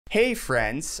Hey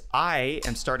friends, I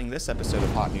am starting this episode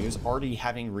of Hot News already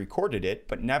having recorded it,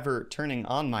 but never turning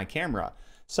on my camera.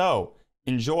 So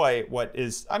enjoy what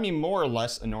is, more or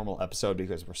less a normal episode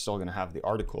because we're still gonna have the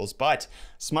articles, but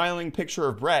smiling picture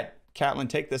of Brett. Catlin,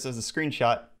 take this as a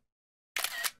screenshot.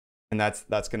 And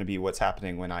that's gonna be what's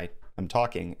happening when I'm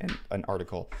talking and an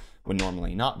article would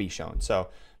normally not be shown. So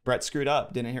Brett screwed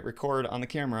up, didn't hit record on the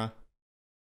camera.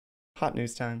 Hot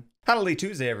News time. Howdy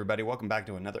Tuesday, everybody. Welcome back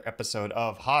to another episode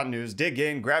of Hot News. Dig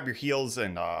in, grab your heels,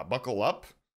 and buckle up.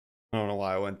 I don't know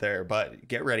why I went there, but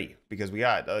get ready because we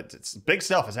got big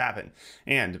stuff has happened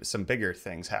and some bigger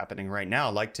things happening right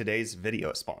now, like today's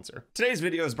video sponsor. Today's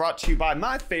video is brought to you by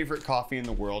my favorite coffee in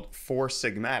the world, Four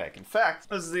Sigmatic. In fact,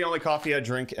 this is the only coffee I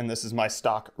drink, and this is my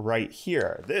stock right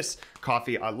here. This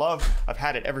coffee I love. I've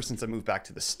had it ever since I moved back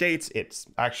to the States. It's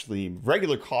actually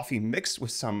regular coffee mixed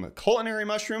with some culinary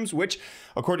mushrooms, which,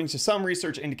 according to some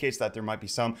research, indicates that there might be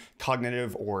some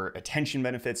cognitive or attention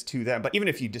benefits to them. But even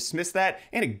if you dismiss that,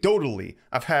 anecdotally,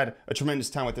 I've had a tremendous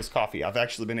time with this coffee. I've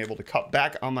actually been able to cut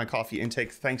back on my coffee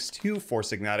intake thanks to Four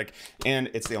Sigmatic, and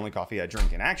it's the only coffee I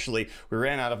drink. And actually, we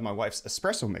ran out of my wife's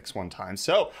espresso mix one time,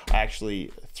 so I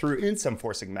actually threw in some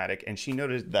Four Sigmatic, and she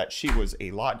noted that she was a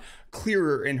lot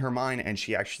clearer in her mind, and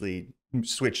she actually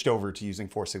switched over to using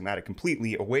Four Sigmatic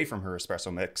completely away from her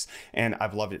espresso mix, and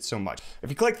I've loved it so much. If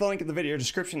you click the link in the video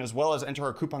description as well as enter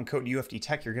our coupon code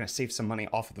UFDTech, you're going to save some money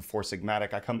off of the Four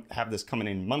Sigmatic. I have this coming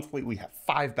in monthly. We have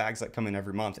 5 bags that come in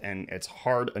every month, and it's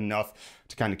hard enough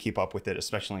to kind of keep up with it,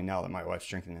 especially now that my wife's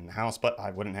drinking in the house, but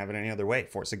I wouldn't have it any other way.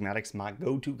 Four Sigmatic's my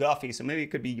go-to coffee, so maybe it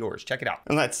could be yours. Check it out.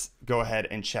 And let's go ahead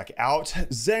and check out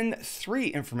Zen 3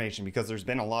 information, because there's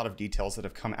been a lot of details that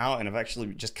have come out, and I've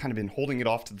actually just kind of been holding it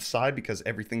off to the side because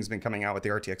everything's been coming out with the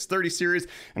RTX 30 series,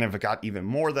 and I've got even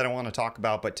more that I want to talk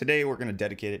about, but today we're going to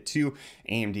dedicate it to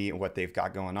AMD and what they've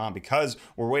got going on, because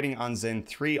we're waiting on Zen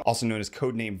 3, also known as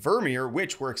codename Vermeer,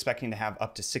 which we're expecting to have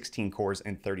up to 16 cores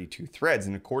and 32 threads.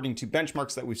 And according to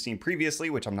benchmarks that we've seen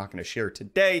previously, which I'm not going to share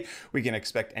today, we can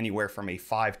expect anywhere from a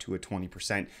 5 to a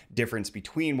 20% difference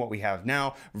between what we have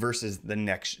now versus the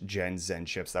next gen Zen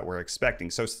chips that we're expecting.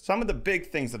 So some of the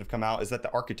big things that have come out is that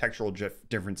the architectural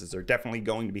differences are definitely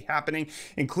going to be happening,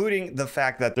 including the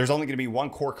fact that there's only going to be 1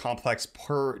 core complex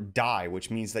per die,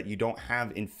 which means that you don't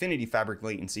have infinity fabric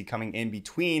latency coming in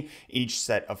between each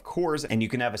set of cores, and you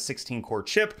can have a 16 core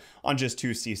chip on just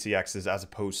 2 CCXs as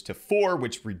opposed to 4,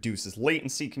 which reduces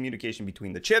latency communication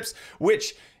between the chips,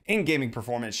 which in gaming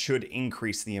performance should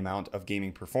increase the amount of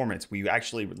gaming performance. We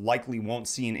actually likely won't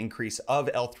see an increase of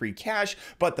L3 cache,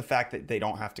 but the fact that they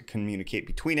don't have to communicate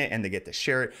between it and they get to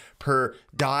share it per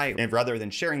die, and rather than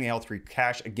sharing the L3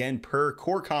 cache again per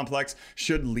core complex,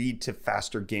 should lead to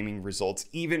faster gaming results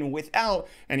even without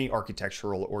any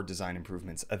architectural or design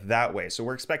improvements that way. So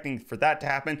we're expecting for that to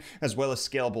happen, as well as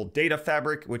scalable data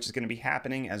fabric, which is going to be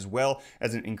happening, as well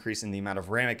as an increase in the amount of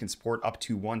RAM it can support, up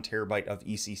to 1 terabyte of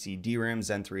ECC DRAM.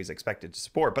 Zen 3 is expected to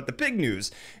support. But the big news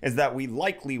is that we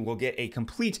likely will get a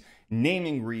complete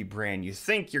naming rebrand. You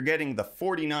think you're getting the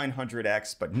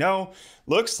 4900X, but no,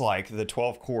 looks like the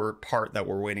 12 core part that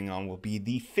we're waiting on will be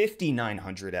the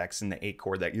 5900X, and the 8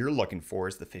 core that you're looking for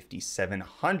is the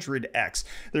 5700X.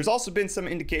 There's also been some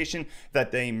indication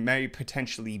that they may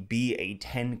potentially be a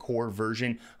 10 core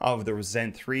version of the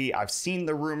Zen 3. I've seen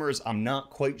the rumors. I'm not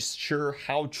quite sure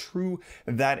how true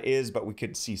that is, but we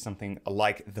could see something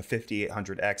like the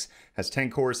 5800X has 10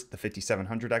 cores, the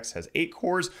 5700X has 8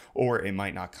 cores, or it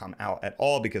might not come out at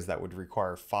all, because that would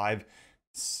require 5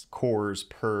 cores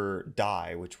per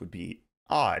die, which would be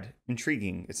odd,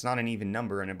 intriguing. It's not an even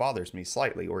number, and it bothers me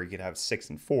slightly. Or you could have 6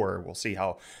 and 4. We'll see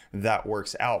how that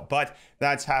works out, but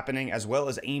that's happening, as well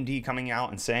as AMD coming out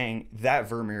and saying that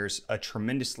Vermeer's a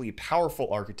tremendously powerful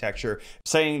architecture,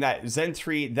 saying that Zen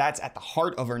 3, that's at the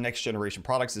heart of our next generation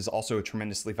products, is also a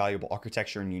tremendously valuable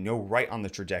architecture, and right on the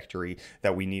trajectory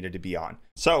that we needed to be on.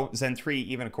 So Zen 3,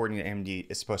 even according to AMD,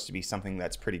 is supposed to be something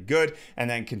that's pretty good, and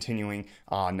then continuing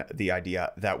on the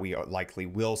idea that we likely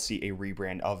will see a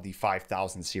rebrand of the 5000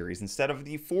 series instead of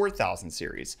the 4000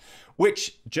 series,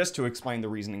 which, just to explain the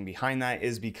reasoning behind that,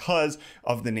 is because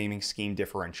of the naming scheme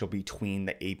differential between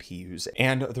the APUs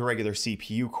and the regular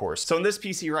CPU cores. So in this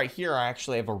PC right here, I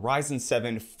actually have a Ryzen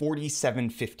 7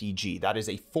 4750G. That is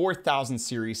a 4000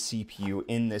 series CPU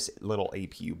in this little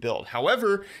APU build.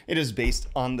 However, it is based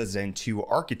on the Zen 2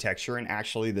 architecture, and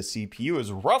actually the CPU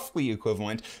is roughly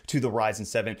equivalent to the Ryzen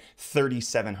 7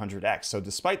 3700X. So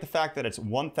despite the fact that it's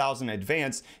 1000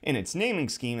 advanced in its naming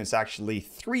scheme, it's actually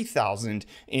 3000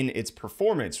 in its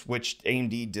performance, which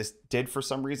AMD just did for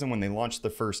some reason when they launched the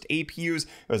first APUs.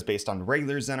 It was based on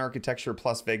regular Zen architecture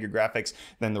plus Vega graphics.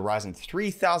 Then the Ryzen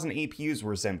 3000 APUs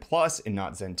were Zen Plus and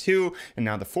not Zen 2. And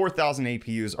now the 4000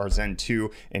 APUs are Zen 2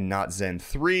 and not Zen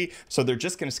 3. So they're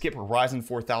just going to skip Ryzen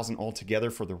 4000 altogether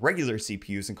for the regular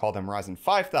CPUs and call them Ryzen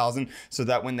 5000, so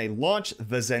that when they launch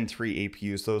the Zen 3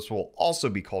 APUs, those will also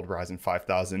be called Ryzen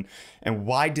 5000. And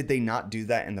why did they not do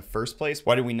that in the first place?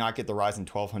 Why did we not get the Ryzen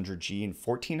 1200G and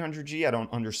 1400G? I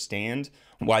don't understand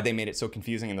why they made it so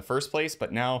confusing in the first place,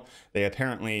 but now they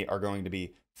apparently are going to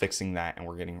be fixing that, and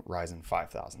we're getting Ryzen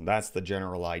 5000. That's the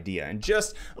general idea. And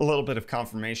just a little bit of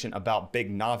confirmation about Big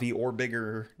Navi, or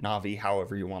Bigger Navi,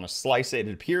 however you want to slice it.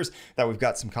 It appears that we've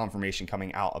got some confirmation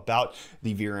coming out about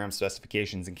the VRAM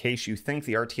specifications. In case you think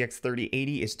the RTX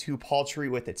 3080 is too paltry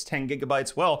with its 10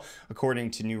 gigabytes, well, according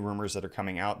to new rumors that are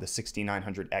coming out, the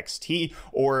 6900 XT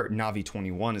or Navi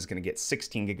 21 is going to get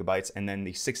 16 gigabytes, and then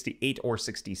the 68 or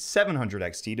 6700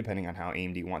 XT, depending on how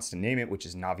AMD wants to name it, which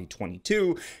is Navi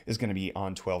 22, is going to be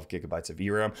on 12 gigabytes of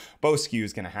VRAM. Both SKUs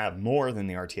is going to have more than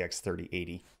the RTX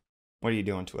 3080. What are you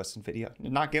doing to us, NVIDIA?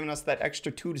 You're not giving us that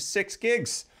extra 2 to 6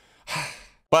 gigs.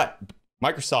 But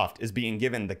Microsoft is being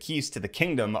given the keys to the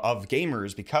kingdom of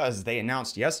gamers because they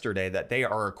announced yesterday that they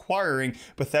are acquiring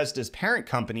Bethesda's parent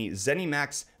company,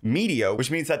 ZeniMax Media, which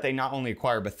means that they not only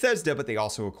acquire Bethesda, but they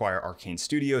also acquire Arcane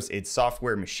Studios, id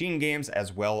Software, Machine Games,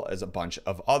 as well as a bunch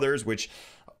of others, which,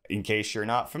 in case you're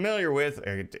not familiar with,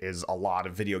 it is a lot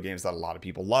of video games that a lot of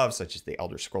people love, such as the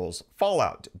Elder Scrolls,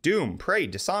 Fallout, Doom, Prey,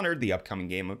 Dishonored, the upcoming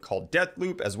game called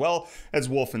Deathloop, as well as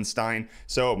Wolfenstein.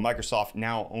 So Microsoft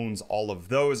now owns all of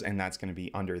those, and that's going to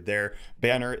be under their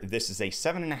banner. This is a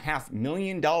 $7.5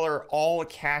 million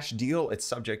all-cash deal. It's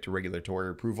subject to regulatory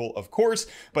approval, of course,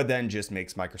 but then just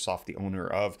makes Microsoft the owner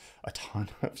of a ton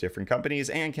of different companies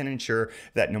and can ensure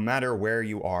that no matter where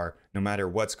you are, no matter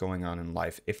what's going on in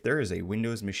life, if there is a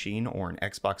Windows machine or an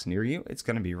Xbox near you, it's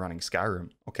going to be running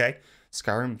Skyrim, okay?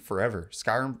 Skyrim forever.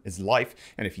 Skyrim is life,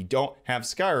 and if you don't have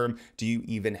Skyrim, do you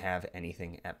even have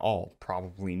anything at all?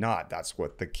 Probably not. That's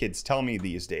what the kids tell me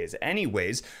these days.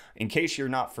 Anyways, in case you're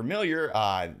not familiar,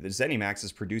 ZeniMax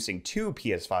is producing 2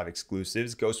 PS5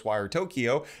 exclusives, Ghostwire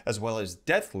Tokyo, as well as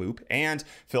Deathloop, and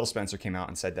Phil Spencer came out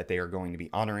and said that they are going to be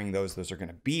honoring those. Those are going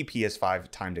to be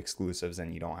PS5 timed exclusives,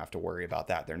 and you don't have to worry about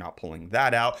that. They're not pulling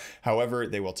that out. However,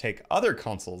 they will take other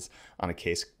consoles on a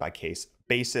case-by-case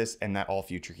basis, and that all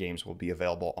future games will be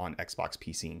available on Xbox,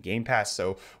 PC, and Game Pass.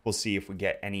 So we'll see if we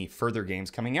get any further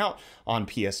games coming out on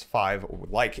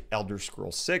PS5 like Elder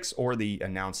Scrolls 6 or the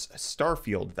announced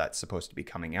Starfield that's supposed to be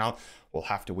coming out. We'll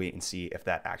have to wait and see if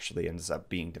that actually ends up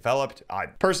being developed.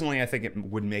 Personally, I think it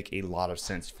would make a lot of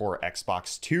sense for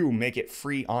Xbox to make it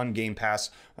free on Game Pass,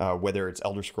 whether it's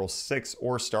Elder Scrolls 6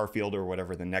 or Starfield or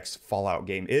whatever the next Fallout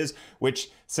game is, which,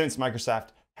 since Microsoft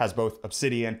has both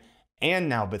Obsidian and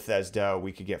now Bethesda,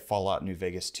 we could get Fallout New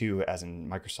Vegas 2 as a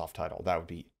Microsoft title. That would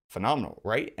be phenomenal,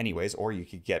 right? Anyways, or you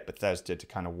could get Bethesda to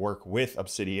kind of work with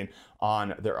Obsidian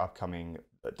on their upcoming,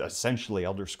 essentially,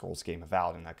 Elder Scrolls game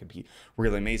Avowed, and that could be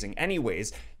really amazing.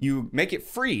 Anyways, you make it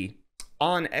free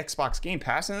on Xbox Game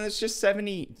Pass, and it's just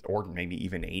 $70 or maybe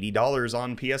even $80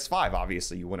 on PS5.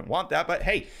 Obviously, you wouldn't want that, but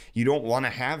hey, you don't want to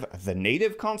have the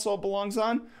native console it belongs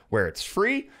on, where it's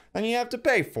free, then you have to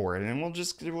pay for it, and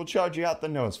we'll charge you out the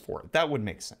nose for it. That would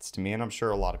make sense to me, and I'm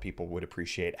sure a lot of people would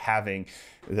appreciate having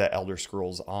the Elder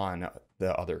Scrolls on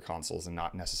the other consoles and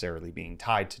not necessarily being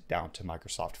tied down to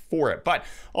Microsoft for it. But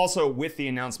also, with the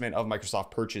announcement of Microsoft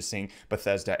purchasing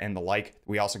Bethesda and the like,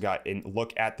 we also got a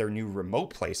look at their new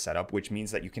remote play setup, which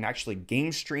means that you can actually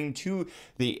game stream to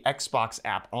the Xbox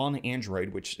app on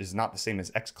Android, which is not the same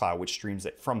as xCloud, which streams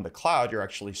it from the cloud. You're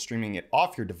actually streaming it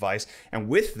off your device, and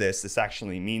with this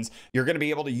actually means you're going to be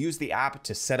able to use the app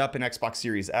to set up an Xbox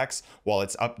Series X while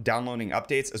it's downloading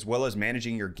updates, as well as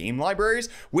managing your game libraries,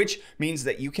 which means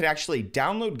that you can actually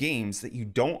download games that you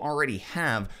don't already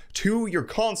have to your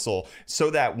console, so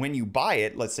that when you buy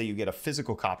it, let's say you get a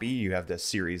physical copy, you have the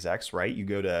Series X, right? You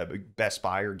go to Best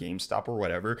Buy or GameStop or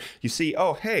whatever, you see,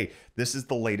 oh, hey, this is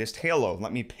the latest Halo.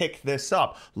 Let me pick this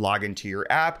up, log into your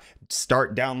app,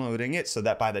 start downloading it, so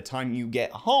that by the time you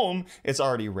get home, it's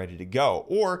already ready to go.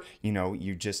 Or, you know,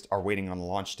 you just are waiting on the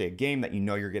launch day game that you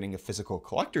know you're getting a physical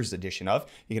collector's edition of.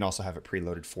 You can also have it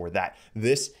preloaded for that.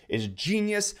 This is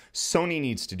genius. Sony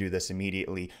needs to do this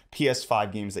immediately.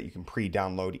 PS5 games that you can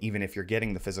pre-download, even if you're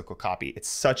getting the physical copy. It's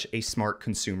such a smart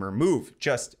consumer move.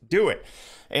 Just do it.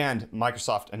 And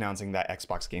Microsoft announcing that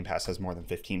Xbox Game Pass has more than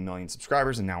 15 million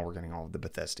subscribers, and now we're getting all of the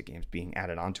Bethesda games being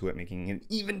added onto it, making it an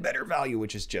even better value,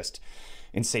 which is just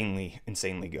insanely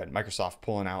good. Microsoft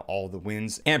pulling out all the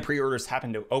wins, and pre-orders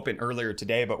happened to open earlier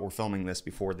today, but we're filming this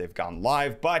before they've gone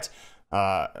live. But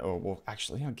Well,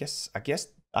 actually, I guess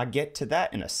I get to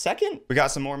that in a second. We got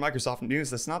some more Microsoft news.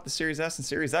 That's not the Series S and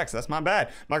Series X. That's my bad.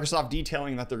 Microsoft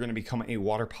detailing that they're going to become a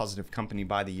water positive company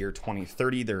by the year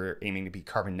 2030. They're aiming to be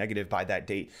carbon negative by that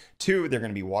date. 2, they're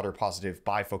going to be water positive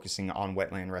by focusing on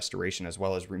wetland restoration as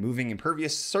well as removing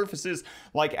impervious surfaces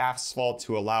like asphalt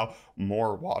to allow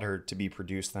more water to be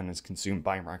produced than is consumed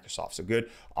by Microsoft. So good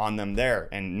on them there.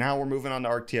 And now we're moving on to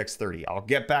RTX 30. I'll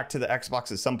get back to the Xbox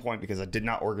at some point because I did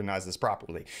not organize this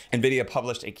properly. NVIDIA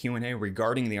published a Q&A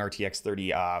regarding the RTX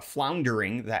 30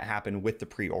 floundering that happened with the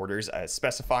pre-orders,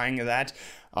 specifying that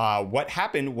what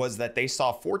happened was that they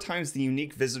saw 4 times the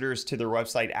unique visitors to their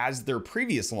website as their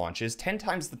previous launches, 10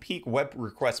 times the peak web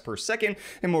requests per second,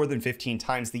 and more than 15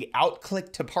 times the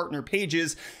outclick to partner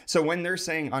pages. So when they're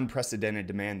saying unprecedented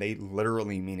demand, they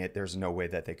literally mean it. There's no way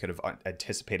that they could have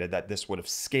anticipated that this would have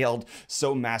scaled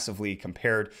so massively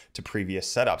compared to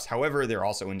previous setups. However, they're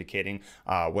also indicating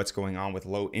what's going on with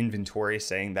low inventory,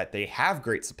 saying that they have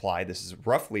great supply. This is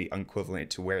roughly equivalent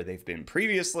to where they've been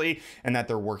previously, and that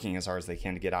they're working as hard as they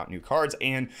can to get out new cards,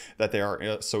 and that they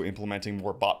are so implementing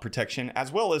more bot protection,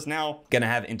 as well as now gonna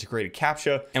have integrated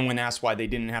captcha. And when asked why they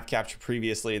didn't have captcha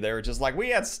previously, they were just like, we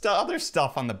had other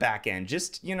stuff on the back end,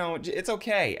 just, you know, it's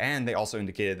okay. And they also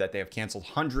indicated that they have canceled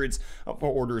hundreds of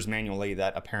orders manually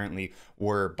that apparently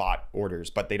were bot orders,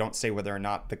 but they don't say whether or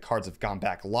not the cards have gone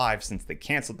back live since they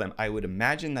canceled them. I would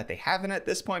imagine that they haven't at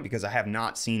this point, because I have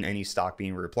not seen any stock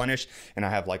being replenished, and I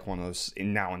have like one of those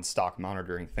now in stock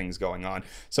monitoring things going on.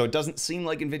 So it doesn't seem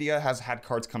like NVIDIA has had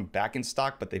cards come back in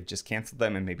stock, but they've just canceled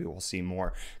them, and maybe we'll see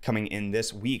more coming in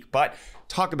this week. But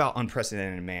talk about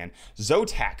unprecedented demand.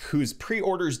 Zotac, whose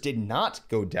pre-orders did not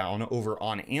go down over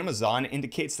on Amazon,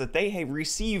 indicates that they have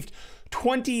received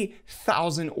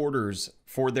 20,000 orders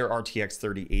for their RTX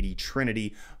 3080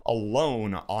 Trinity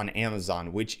alone on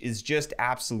Amazon, which is just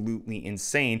absolutely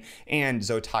insane. And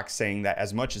Zotac saying that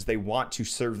as much as they want to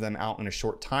serve them out in a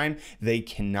short time, they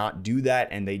cannot do that,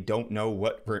 and they don't know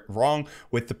what went wrong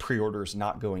with the pre-orders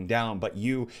not going down. But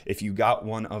if you got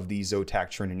one of these Zotac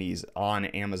Trinities on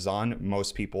Amazon,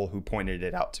 most people who pointed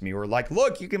it out to me were like,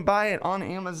 look, you can buy it on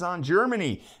Amazon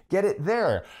Germany, get it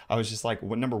there. I was just like,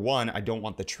 well, number one, I don't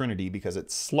want the Trinity because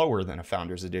it's slower than a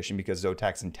Founders Edition, because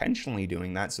Zotac's intentionally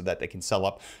doing that so that they can sell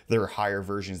up their higher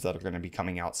versions that are going to be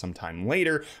coming out sometime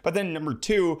later. But then number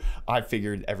two, I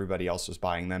figured everybody else was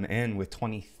buying them, and with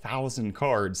 20,000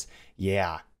 cards,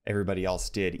 yeah, everybody else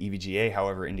did. EVGA,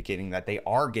 however, indicating that they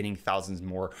are getting thousands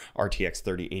more RTX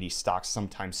 3080 stocks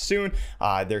sometime soon.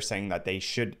 They're saying that they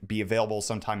should be available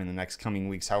sometime in the next coming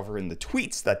weeks. However, in the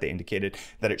tweets that they indicated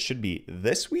that it should be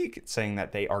this week, saying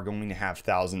that they are going to have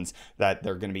thousands that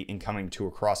they're going to be incoming to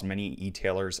across many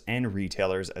e-tailers and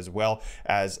retailers, as well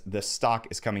as the stock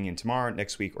is coming in tomorrow,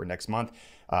 next week, or next month.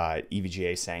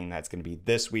 EVGA saying that's going to be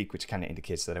this week, which kind of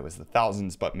indicates that it was the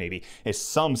thousands, but maybe it's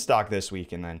some stock this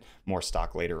week and then more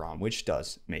stock later on, which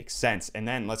does make sense. And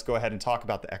then let's go ahead and talk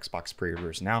about the Xbox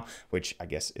pre-orders now, which I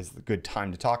guess is the good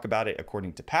time to talk about it.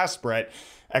 According to PassBrett,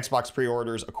 Xbox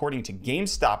pre-orders, according to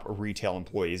GameStop retail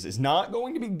employees, is not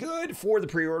going to be good for the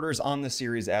pre-orders on the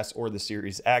Series S or the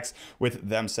Series X, with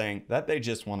them saying that they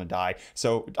just want to die.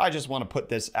 So I just want to put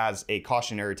this as a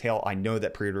cautionary tale. I know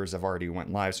that pre-orders have already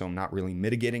went live, so I'm not really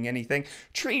mitigating anything.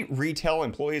 Treat retail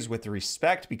employees with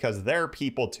respect, because they're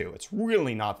people too. It's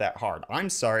really not that hard. I'm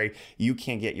sorry you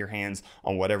can't get your hands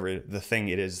on whatever the thing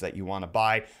it is that you want to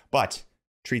buy, but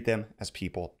treat them as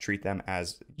people. Treat them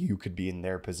as you could be in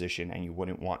their position, and you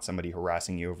wouldn't want somebody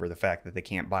harassing you over the fact that they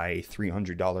can't buy a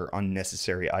 $300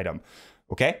 unnecessary item.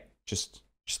 Okay? Just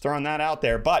throwing that out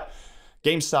there. But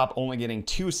GameStop only getting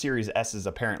 2 Series S's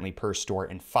apparently per store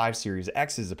and 5 Series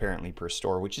X's apparently per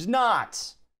store, which is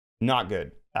not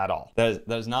good at all. That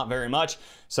is not very much.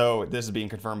 So this is being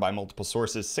confirmed by multiple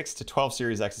sources: 6 to 12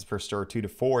 Series X's per store, 2 to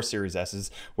 4 Series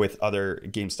S's, with other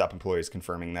GameStop employees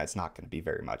confirming that it's not going to be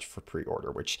very much for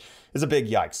pre-order, which is a big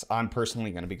yikes. I'm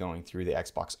personally going to be going through the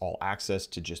Xbox All Access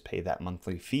to just pay that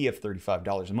monthly fee of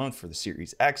 $35 a month for the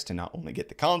Series X to not only get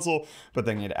the console, but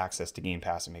then get access to Game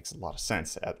Pass. It makes a lot of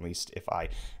sense, at least if I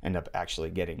end up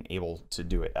actually getting able to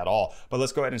do it at all. But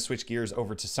let's go ahead and switch gears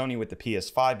over to Sony with the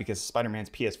PS5, because Spider-Man's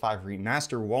PS5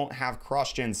 remaster won't have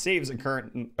cross-gen saves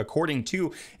according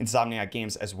to Insomniac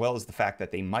Games, as well as the fact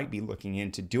that they might be looking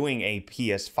into doing a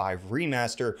PS5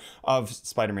 remaster of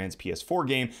Spider-Man's PS4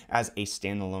 game as a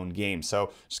standalone game.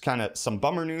 So just kind of some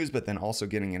bummer news, but then also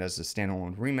getting it as a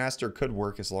standalone remaster could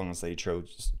work as long as they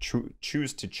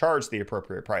choose to charge the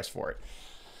appropriate price for it.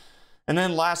 And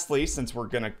then lastly, since we're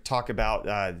going to talk about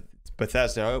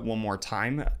Bethesda one more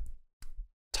time,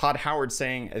 Todd Howard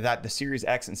saying that the Series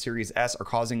X and Series S are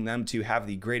causing them to have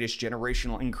the greatest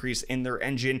generational increase in their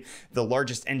engine, the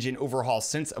largest engine overhaul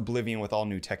since Oblivion, with all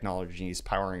new technologies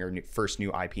powering our first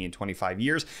new IP in 25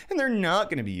 years. And they're not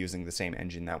going to be using the same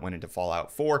engine that went into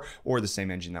Fallout 4 or the same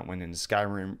engine that went into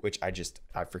Skyrim, which I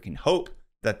freaking hope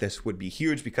that this would be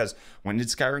huge, because when did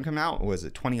Skyrim come out? Was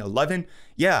it 2011?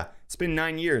 Yeah, it's been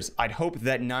 9 years. I'd hope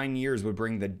that 9 years would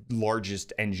bring the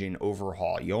largest engine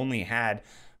overhaul. You only had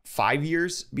 5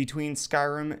 years between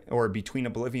Skyrim, or between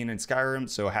Oblivion and Skyrim.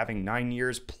 So having 9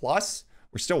 years plus,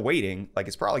 we're still waiting. Like,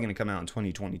 it's probably going to come out in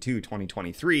 2022,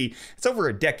 2023. It's over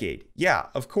a decade. Yeah,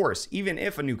 of course. Even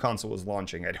if a new console was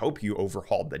launching, I'd hope you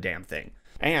overhauled the damn thing.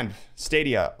 And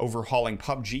Stadia overhauling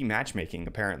PUBG matchmaking,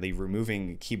 apparently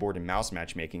removing keyboard and mouse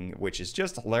matchmaking, which is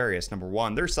just hilarious. Number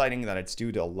one, they're citing that it's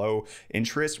due to low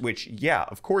interest, which, yeah,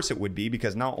 of course it would be,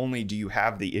 because not only do you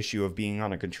have the issue of being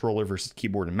on a controller versus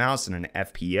keyboard and mouse in an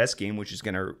FPS game, which is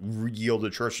going to yield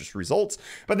atrocious results,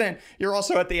 but then you're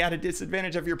also at the added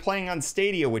disadvantage of you're playing on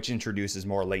Stadia, which introduces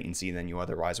more latency than you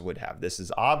otherwise would have. This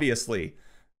is obviously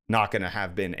not going to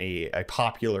have been a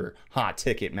popular hot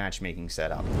ticket matchmaking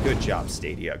setup. Good job,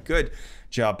 Stadia. Good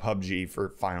job, PUBG, for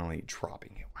finally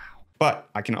dropping it. Wow. But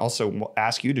I can also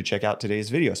ask you to check out today's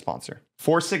video sponsor.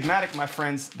 Four Sigmatic, my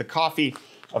friends, the coffee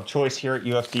of choice here at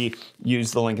UFD.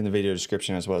 Use the link in the video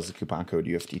description, as well as the coupon code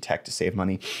UFDTech to save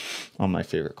money on my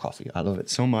favorite coffee. I love it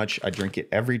so much. I drink it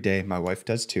every day. My wife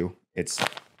does too. It's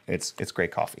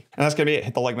great coffee. And that's going to be it.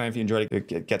 Hit the like button if you enjoyed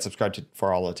it. Get subscribed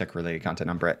for all the tech related content.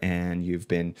 I'm Brett, and you've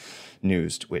been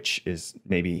newsed, which is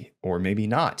maybe or maybe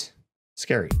not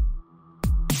scary.